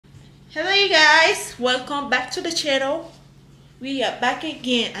Hello you guys, welcome back to the channel. We are back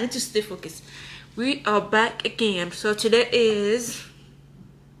again. I need to stay focused. We are back again. So today is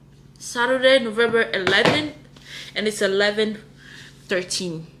Saturday, November 11th, and it's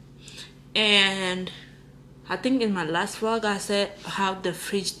 11:13. And I think in my last vlog I said how the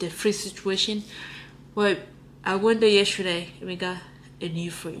fridge situation. Well, I went there yesterday and we got a new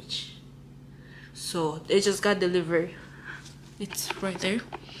fridge. So they just got delivered. It's right there.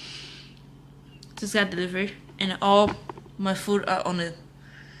 Just got delivered, and all my food are on the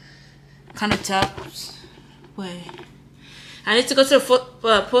countertops. Wait, I need to go to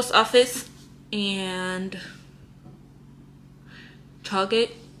the post office and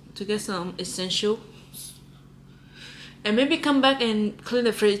Target to get some essentials, and maybe come back and clean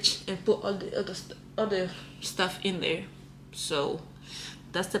the fridge and put all the other stuff in there. So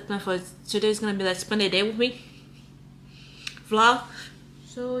that's the plan for today. Is gonna be like spend a day with me vlog.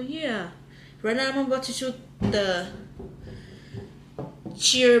 So yeah. Right now I'm about to shoot the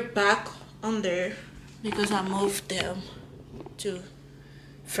chair back on there because I moved them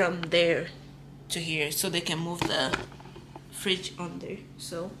from there to here so they can move the fridge on there.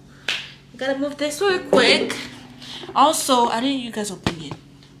 So I gotta move this real quick. Also, I need you guys' opinion.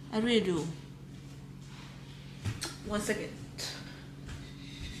 I really do. 1 second.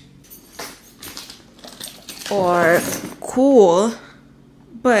 Or cool,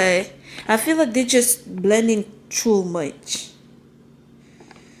 but I feel like they're just blending too much.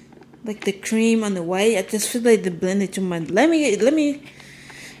 Like the cream on the white, I just feel like they blended too much. Let me,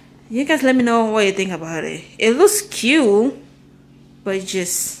 you guys let me know what you think about it. It looks cute, but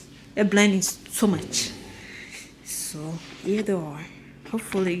it's blending so much. So here they are.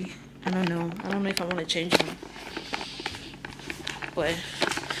 Hopefully, I don't know if I want to change them. But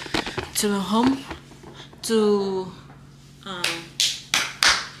to the home, to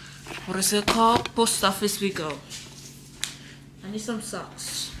what is it called? Post office we go. I need some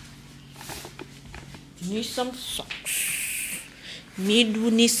socks. Need some socks. Me do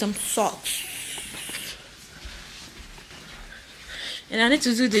need some socks. And I need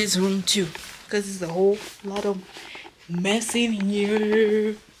to do this room too, because there's a whole lot of mess in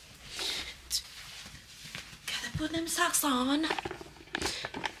here. Gotta put them socks on.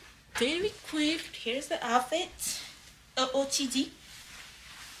 Very quick. Here's the outfit. OOTD.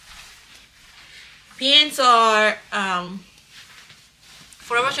 Pants are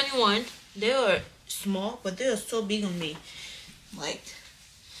Forever 21. They are small, but they are so big on me. Like,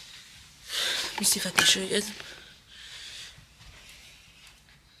 let me see if I can show you guys.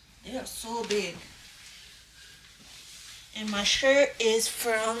 They are so big. And my shirt is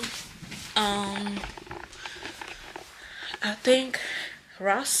from I think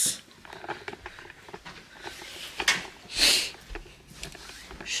Ross.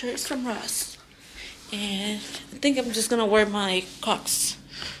 Shirts from Ross. And I think I'm just gonna wear my Crocs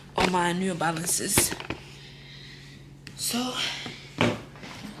or my New Balances. So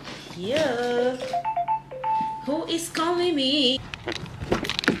yeah, who is calling me?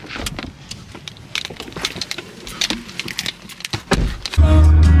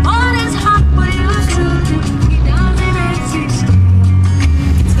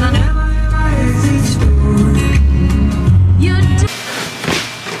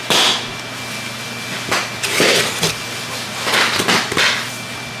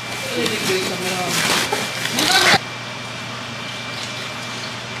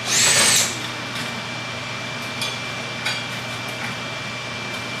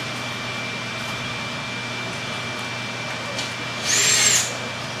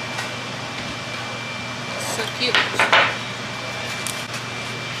 So cute.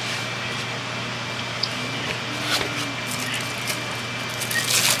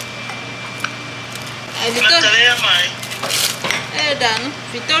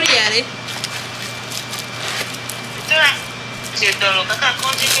 Vittoria.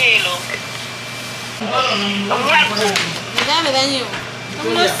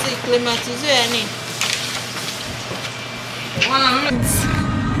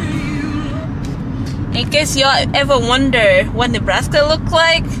 In case y'all ever wonder what Nebraska looks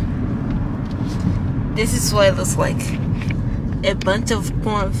like, this is what it looks like. A bunch of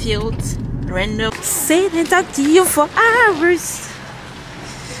cornfields, random. Sit and talk to you for hours.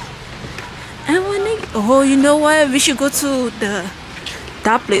 I wanna. Oh, you know what? We should go to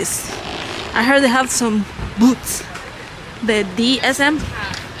that place. I heard they have some boots. The DSM.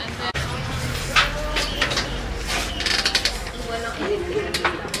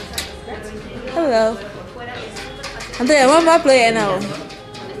 Hello. Andrea, what am I playing now?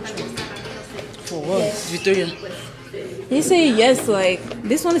 For what? Yes. Victoria. You say yes, like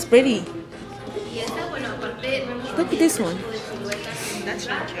this one is pretty. Look at this one. That's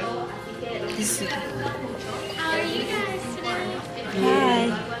not true. This is... How are you guys today? Hi.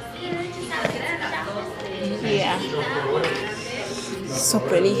 Yeah. So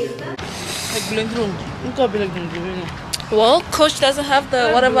pretty. Well, Coach doesn't have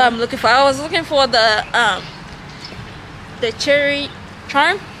the whatever I'm looking for. I was looking for the cherry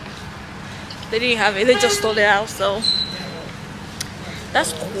charm. They didn't have it. They just stole it out. So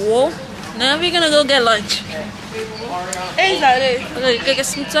that's cool. Now we're gonna go get lunch. Exactly. We're gonna get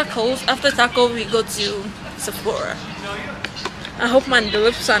some tacos. After taco, we go to Sephora. I hope my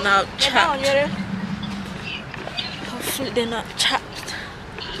lips are not chapped. Hopefully they're not chapped.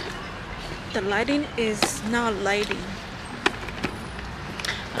 The lighting is not lighting.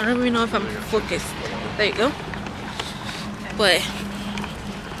 I don't even know if I'm focused. There you go. But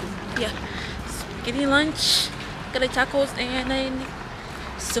yeah, getting lunch, get the tacos, and then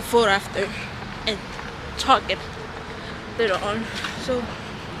Sephora after, and Target later on. So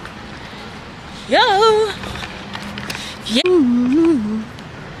yeah.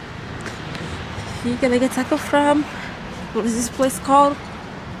 You gonna get taco from, what is this place called?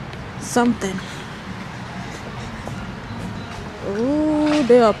 Something. Oh,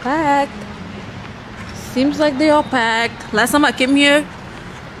 they are packed. Seems like they are packed. Last time I came here,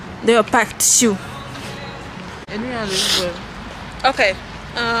 they are packed too. Okay,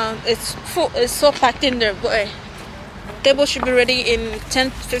 it's full. It's so packed in there, but table should be ready in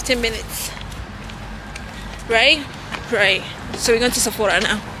 10-15 minutes. Right? Right. So we're going to Sephora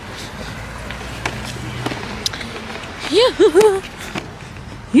now. Yeah.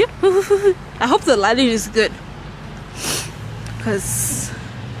 Yeah. I hope the lighting is good, cause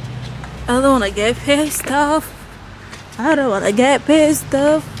I don't wanna get pissed off. I don't wanna get pissed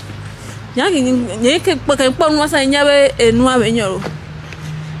off.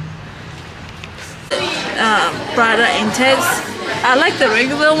 Prada Intense. I like the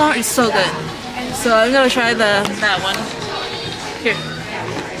regular one. It's so good. So I'm gonna try that one. Here.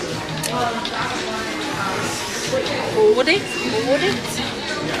 What it?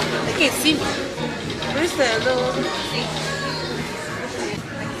 I can't see. Where's the little?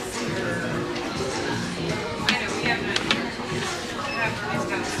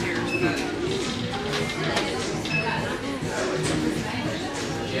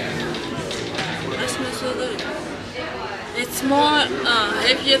 That smells so good. It's more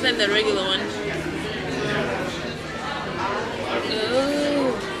heavier than the regular one.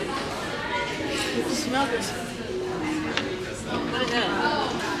 Oh, smell this. What is that?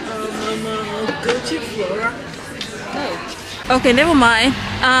 Okay, never mind.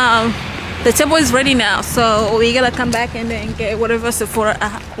 The table is ready now, so we gotta come back and then get whatever Sephora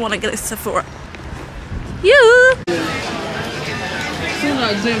I wanna get at Sephora. You.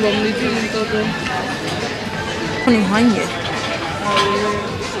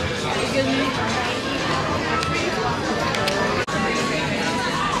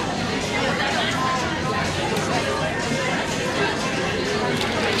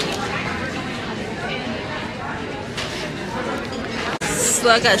 So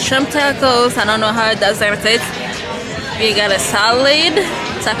I got shrimp tacos. I don't know how that's gonna taste. We got a salad,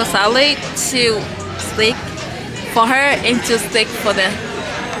 taco salad, to steak for her and to steak for the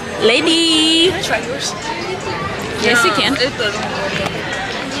lady. Can I try yours? Yes, you can.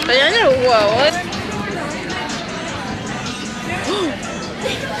 But I know what?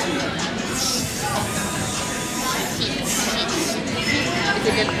 Is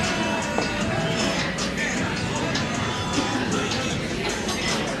it good?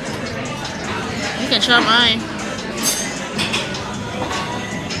 You can try mine.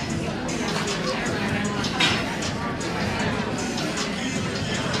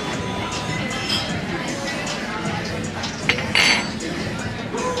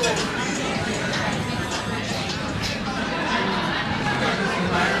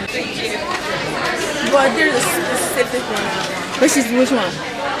 But there's a specific one. Which one?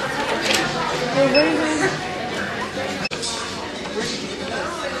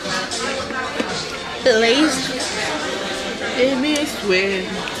 The Lay's. Amy, I swear.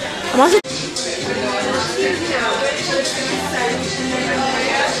 I'm also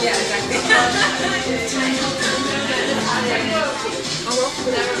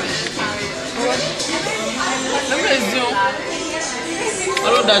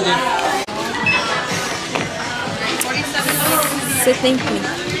Hello, Daddy. say thank me.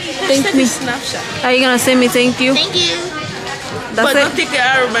 Thank me. Snapchat. Are you gonna send me thank you? Thank you. But it. don't take it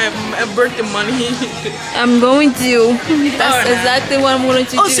out of my birthday money. I'm going to. That's Oh, no. exactly what I'm going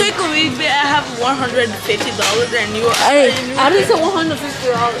to Oh, do. so it could be I have $150 and you. I didn't say $150,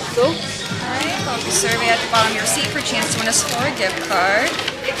 so. Alright, there'll be survey at the bottom of your receipt for a chance to win a Sephora gift card.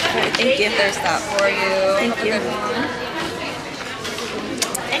 Alright, thank you. There's that for you. Thank Have a you. good one.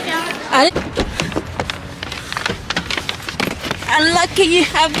 Unlucky you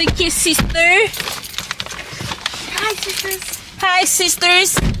have the kid, sister. Hi, sisters. Hi,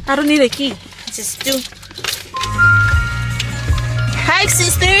 sisters. I don't need a key. Just do. Hi,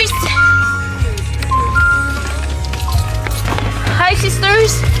 sisters. Hi,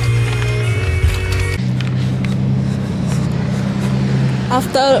 sisters.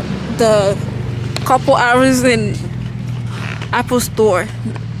 After the couple hours in Apple Store,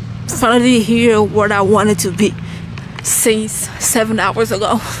 finally here what I wanted to be since 7 hours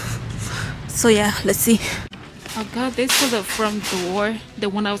ago. So yeah, let's see. I got this for the front door, the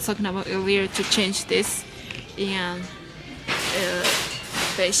one I was talking about earlier, to change this, and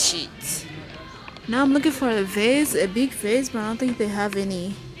bed sheets. Now I'm looking for a vase, a big vase, but I don't think they have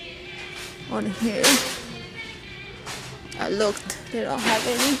any on here. I looked, they don't have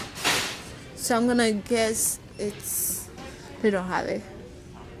any, so I'm gonna guess they don't have it.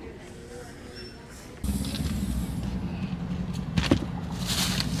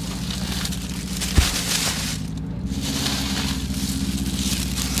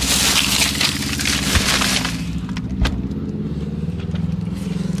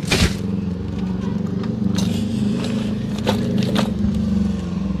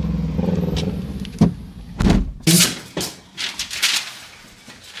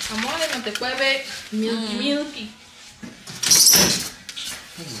 Milky.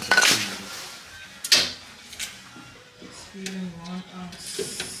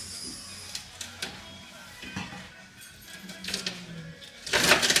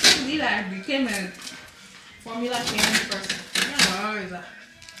 I became a formula change person.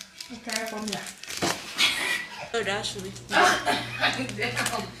 Okay, formula. Good, actually. Damn.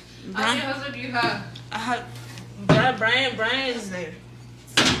 How many husbands do you have? I have Brian is there.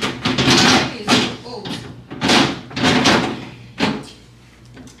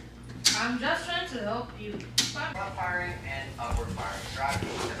 I'm just trying to help you. Up firing and upward firing strategy.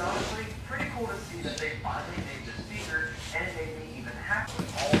 It's honestly pretty cool to see that they finally made the speaker, and it made me even happier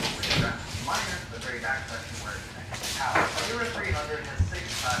with all the way around. Minus the very back section where it connects to power. The Euro 300 has 6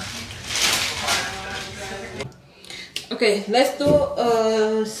 features. Okay, let's do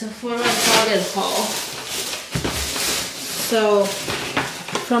Sephora Target haul. So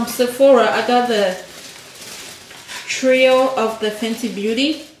from Sephora, I got the trio of the Fenty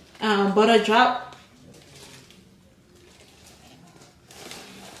Beauty butter drop.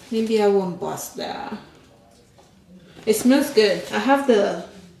 Maybe I won't bust that. It smells good. I have the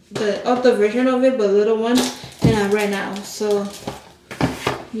other version of it, but little one, and I ran out. So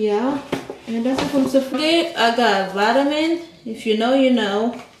yeah, and that's it from Sephora. I got vitamin. If you know, you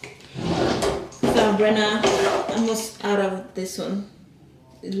know. So I'm right now almost out of this one.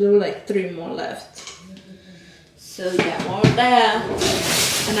 It looks like 3 more left. So yeah, more of that.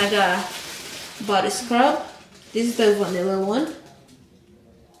 And I got body scrub. This is the vanilla one.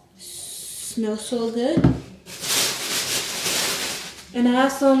 Smells so good. And I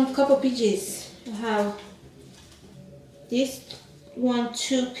have some couple PJs. I have this one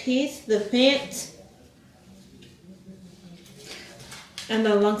 2-piece, the pants, and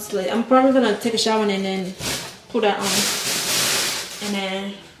the long sleeve. I'm probably gonna take a shower and then put that on. And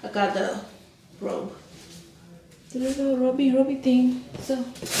then I got the robe. The little roby thing. So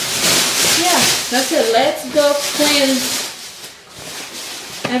yeah, that's it. Let's go cleanse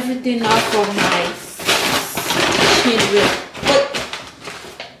everything off for my chin real quick.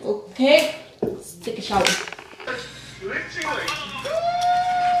 Okay, let's take a shower.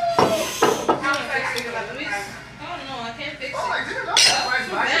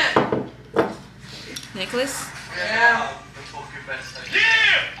 Necklace? Yeah!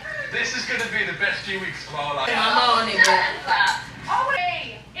 This is gonna be the best 2 weeks of our life. Mama on it, but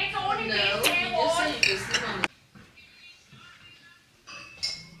It's only no, been you just said you could sleep on it.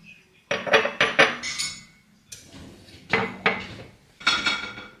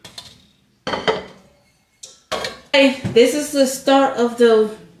 Hey, this is the start of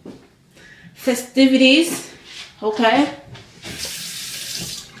the festivities. Okay,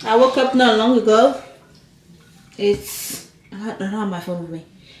 I woke up not long ago. I don't have my phone with me.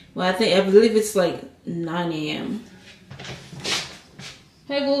 Well, I believe it's like 9 a.m.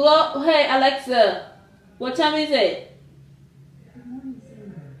 Hey Google, hey Alexa, what time is it?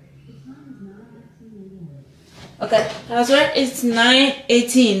 Okay, that's right. It's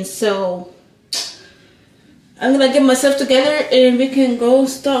 9:18, so I'm gonna get myself together and we can go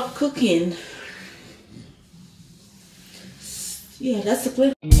start cooking. Yeah, that's the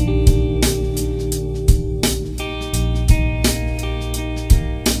plan.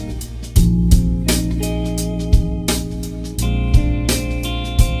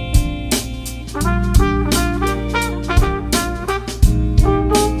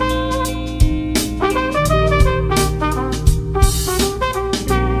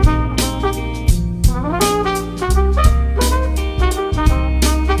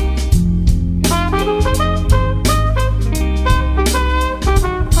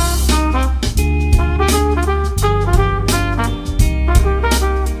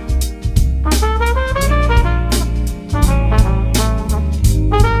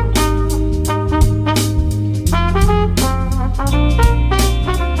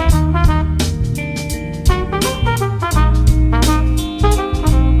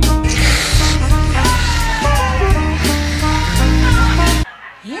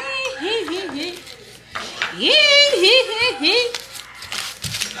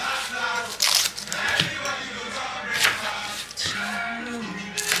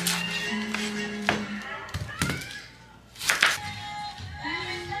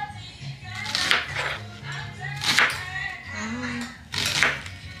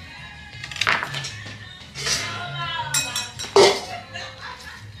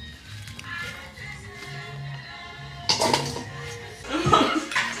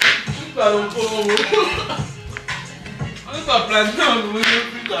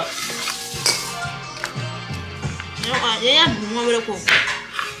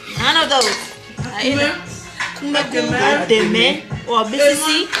 None of those. Demain or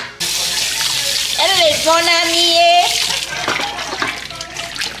BCC. Elle est bonne amie.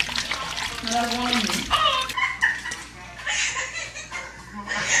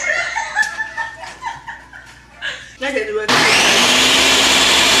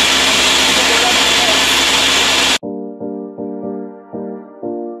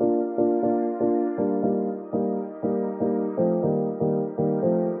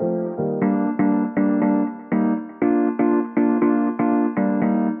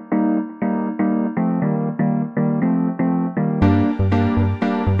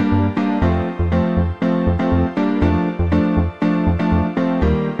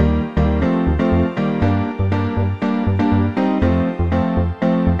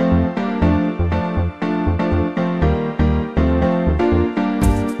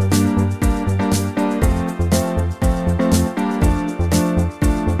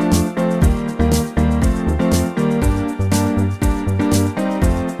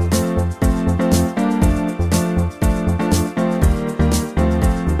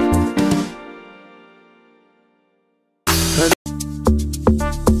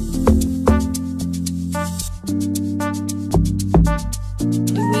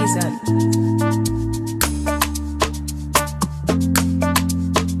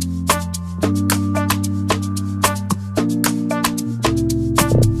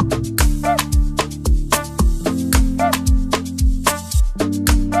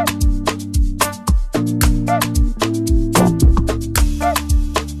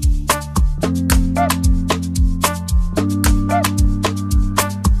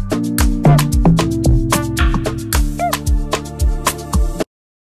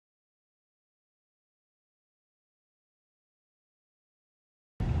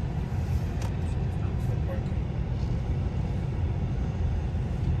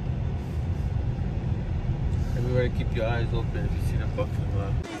 Everybody keep your eyes open if you see the fucking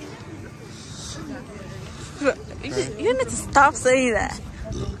You need to stop saying that.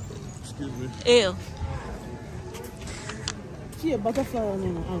 Excuse me. Ew. See a butterfly on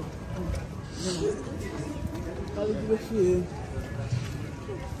it.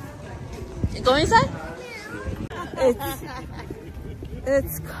 You go inside?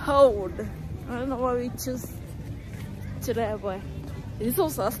 It's cold. I don't know why we choose today, but it's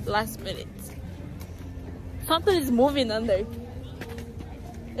also last minute. Something is moving under.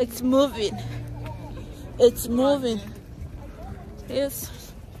 It's moving. It's moving. Yes.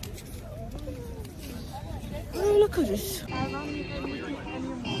 Oh, look at this.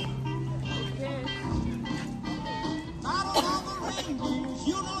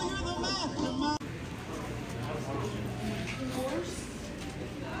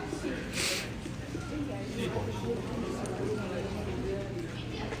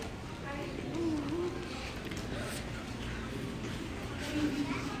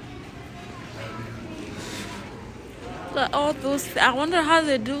 Look, all those. I wonder how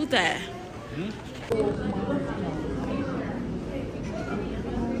they do that.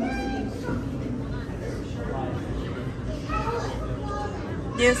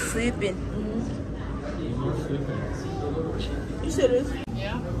 They're sleeping. You serious?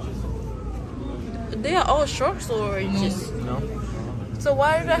 They are all short storages. No. So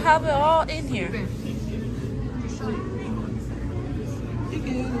why do they have it all in here?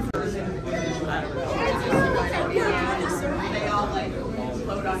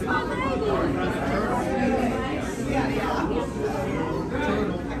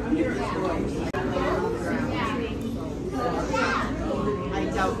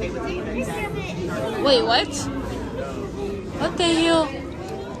 Wait, what? What the hell?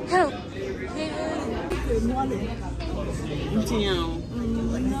 Help!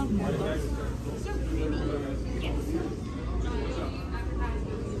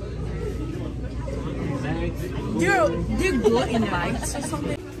 They're good in lights or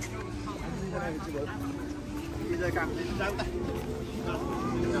something.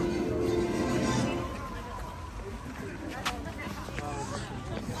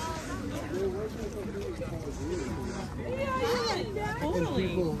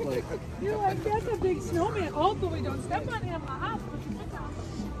 You're like, that's a big snowman. Hopefully, don't step on him.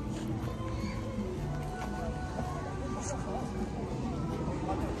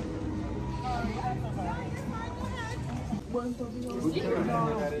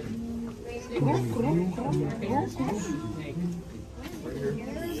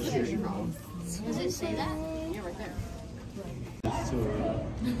 Does it say that? Yeah, right there.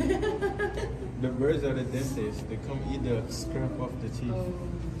 The birds are the dentists. They come eat the scrap off the teeth.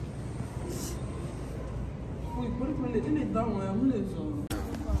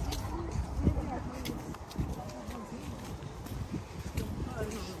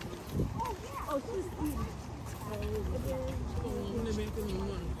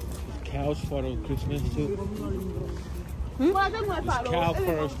 Cows for Christmas too. Cow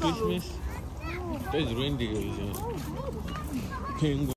for Christmas. There's reindeers. Penguin.